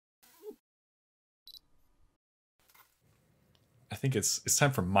think it's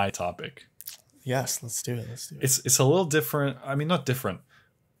time for my topic. Yes, let's do it. Let's do it. It's a little different. I mean, not different.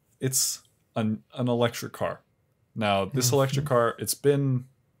 It's an electric car. Now, this electric car, it's been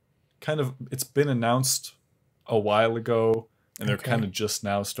announced a while ago, and they're kind of just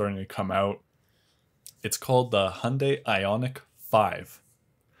now starting to come out. It's called the Hyundai Ioniq 5.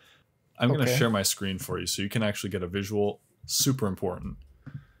 I'm going to share my screen for you so you can actually get a visual. Super important.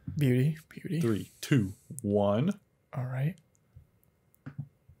 Beauty. 3, 2, 1. All right.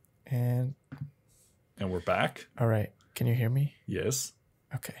 And we're back. All right. Can you hear me? Yes.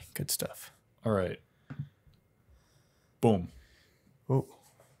 Okay. Good stuff. All right. Boom. Ooh.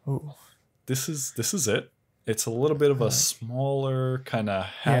 This is it. It's a little bit of a smaller kind of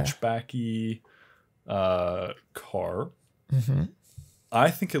hatchbacky car. Mm-hmm.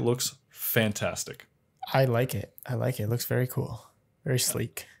 I think it looks fantastic. I like it. It looks very cool. Very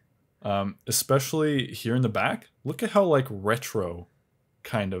sleek. Especially here in the back. Look at how like retro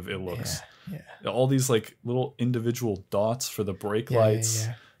kind of it looks. Yeah. All these like little individual dots for the brake lights.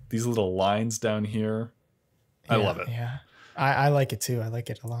 Yeah. These little lines down here. I love it. Yeah. I like it too. I like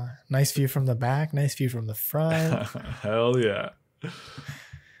it a lot. Nice view from the back. Nice view from the front. Hell yeah.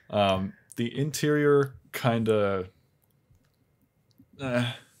 The interior kind of...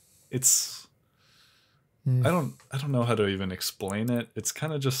 it's... I don't know how to even explain it. It's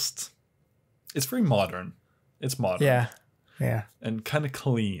kind of just... It's very modern. It's modern. Yeah. And kind of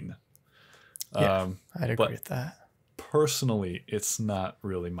clean. Yeah, I'd agree with that. Personally, it's not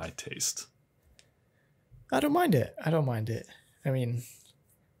really my taste. I don't mind it. I mean,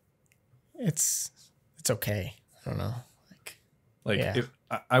 it's okay. I don't know. If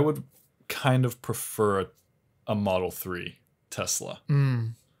I would kind of prefer a Model 3 Tesla.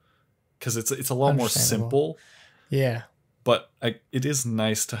 Because it's a lot more simple. Yeah. But it is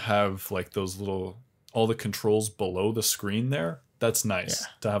nice to have like those all the controls below the screen there. That's nice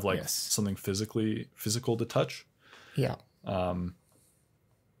to have something physical to touch. Yeah.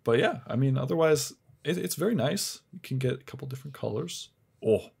 But yeah, I mean, otherwise it's very nice. You can get a couple different colors.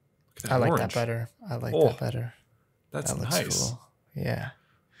 Oh, look at that I like orange. that better. That better. That's that nice. Looks cool. Yeah.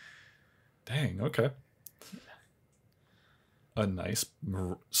 Dang. Okay. A nice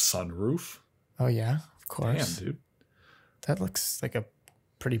sunroof. Oh yeah, of course. Damn, dude. That looks like a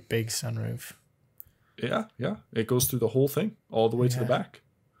pretty big sunroof. Yeah. It goes through the whole thing, all the way to the back.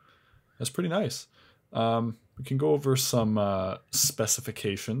 That's pretty nice. We can go over some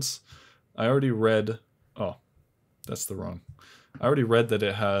specifications. I already read... Oh, that's the wrong... I already read that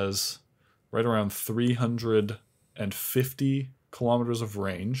it has right around 350 kilometers of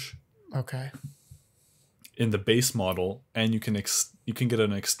range. Okay. In the base model, and you can get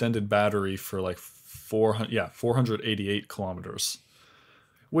an extended battery for like 488 kilometers,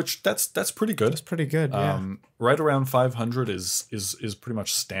 which that's pretty good. That's pretty good. Yeah. Right around 500 is pretty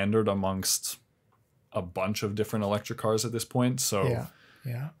much standard amongst a bunch of different electric cars at this point. So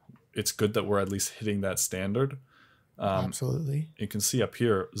yeah, it's good that we're at least hitting that standard. Absolutely. You can see up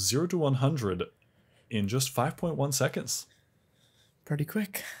here 0 to 100 in just 5.1 seconds. Pretty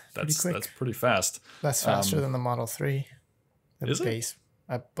quick. That's pretty fast. That's faster than the Model 3. Is base.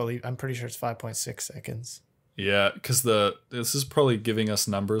 I'm pretty sure it's 5.6 seconds. Yeah, because this is probably giving us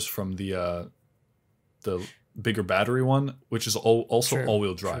numbers from the bigger battery one, which is also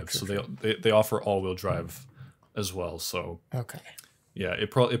all-wheel drive. So they offer all-wheel drive as well. So okay. Yeah,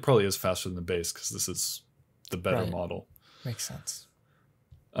 it probably is faster than the base because this is the better model. Makes sense.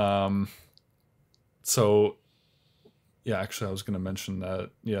 So. Yeah, actually, I was going to mention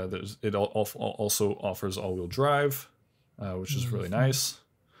that. Yeah, it also offers all-wheel drive, which is really nice.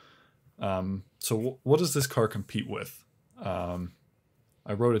 So what does this car compete with? I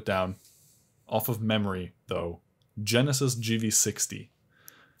wrote it down off of memory, though. Genesis GV60.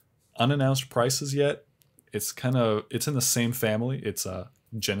 Unannounced prices yet. It's in the same family. It's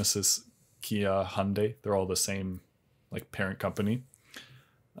Genesis, Kia, Hyundai. They're all the same, like, parent company.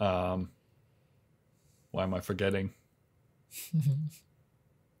 Why am I forgetting?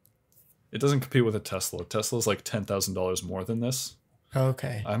 It doesn't compete with a Tesla. Tesla's like $10,000 more than this.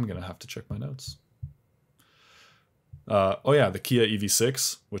 Okay. I'm gonna have to check my notes. The Kia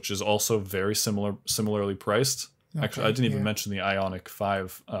EV6, which is also very similarly priced. Okay, actually, I didn't even mention the Ioniq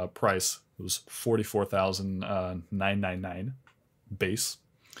 5 price. It was $44,999 base.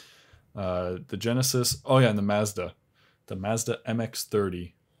 The Genesis. Oh yeah, and the Mazda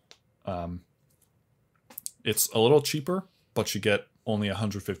MX-30. It's a little cheaper, but you get only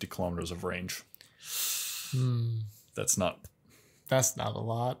 150 kilometers of range. That's not a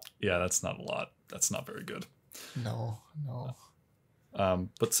lot. Yeah, that's not a lot. That's not very good. No.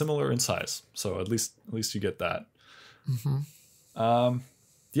 But similar in size, so at least you get that.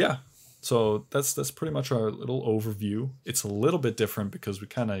 Yeah. So that's pretty much our little overview. It's a little bit different because we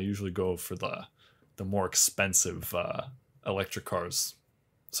kind of usually go for the more expensive electric cars.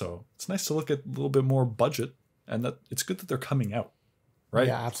 So it's nice to look at a little bit more budget, and that it's good that they're coming out, right?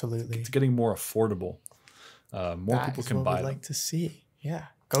 Yeah, absolutely. It's getting more affordable. More That people is can what buy we'd them. like to see. Yeah,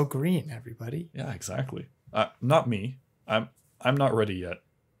 go green, everybody. Yeah, exactly. Not me. I'm not ready yet.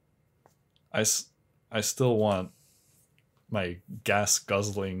 I still want my gas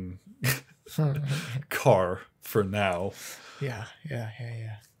guzzling car for now. Yeah.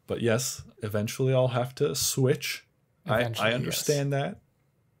 But yes, eventually I'll have to switch. Eventually, I understand that.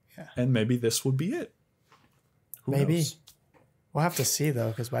 Yeah. And maybe this would be it. Who Maybe. knows? We'll have to see though,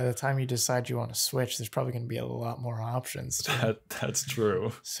 because by the time you decide you want to switch, there's probably going to be a lot more options. That's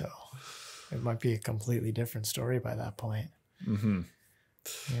true. So it might be a completely different story by that point. Mm-hmm.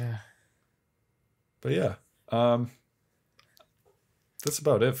 Yeah. But yeah, that's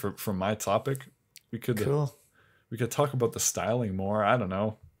about it for my topic. We could talk about the styling more. I don't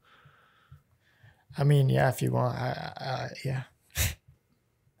know. I mean, yeah, if you want, yeah.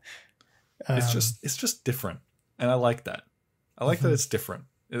 It's just different, and I like that. I like that it's different.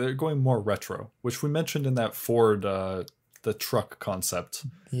 They're going more retro, which we mentioned in that Ford, the truck concept,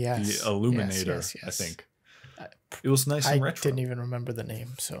 yes, the Illuminator. yes. I think it was nice and retro. I didn't even remember the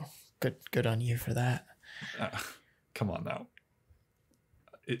name, so good on you for that. Come on now,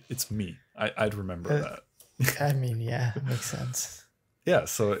 it's me. I'd remember that. I mean, yeah, it makes sense. Yeah,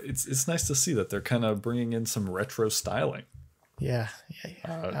 so it's nice to see that they're kind of bringing in some retro styling. Yeah,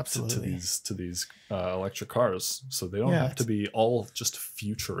 absolutely. To these electric cars, so they don't have to be all just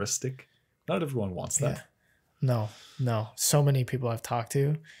futuristic. Not everyone wants that. Yeah. No. So many people I've talked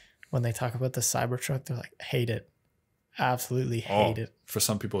to, when they talk about the Cybertruck, they're like, hate it, absolutely hate it. For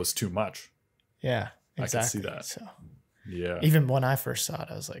some people, it's too much. Yeah, exactly. I can see that. So yeah, even when I first saw it,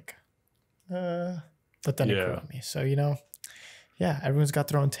 I was like, but then it grew on me. So yeah, everyone's got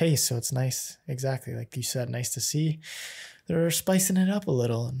their own taste, so it's nice. Exactly, like you said, nice to see they're spicing it up a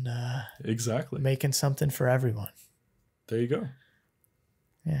little and exactly making something for everyone. There you go.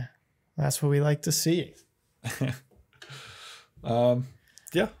 Yeah, that's what we like to see.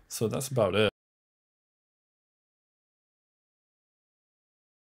 Yeah, so that's about it.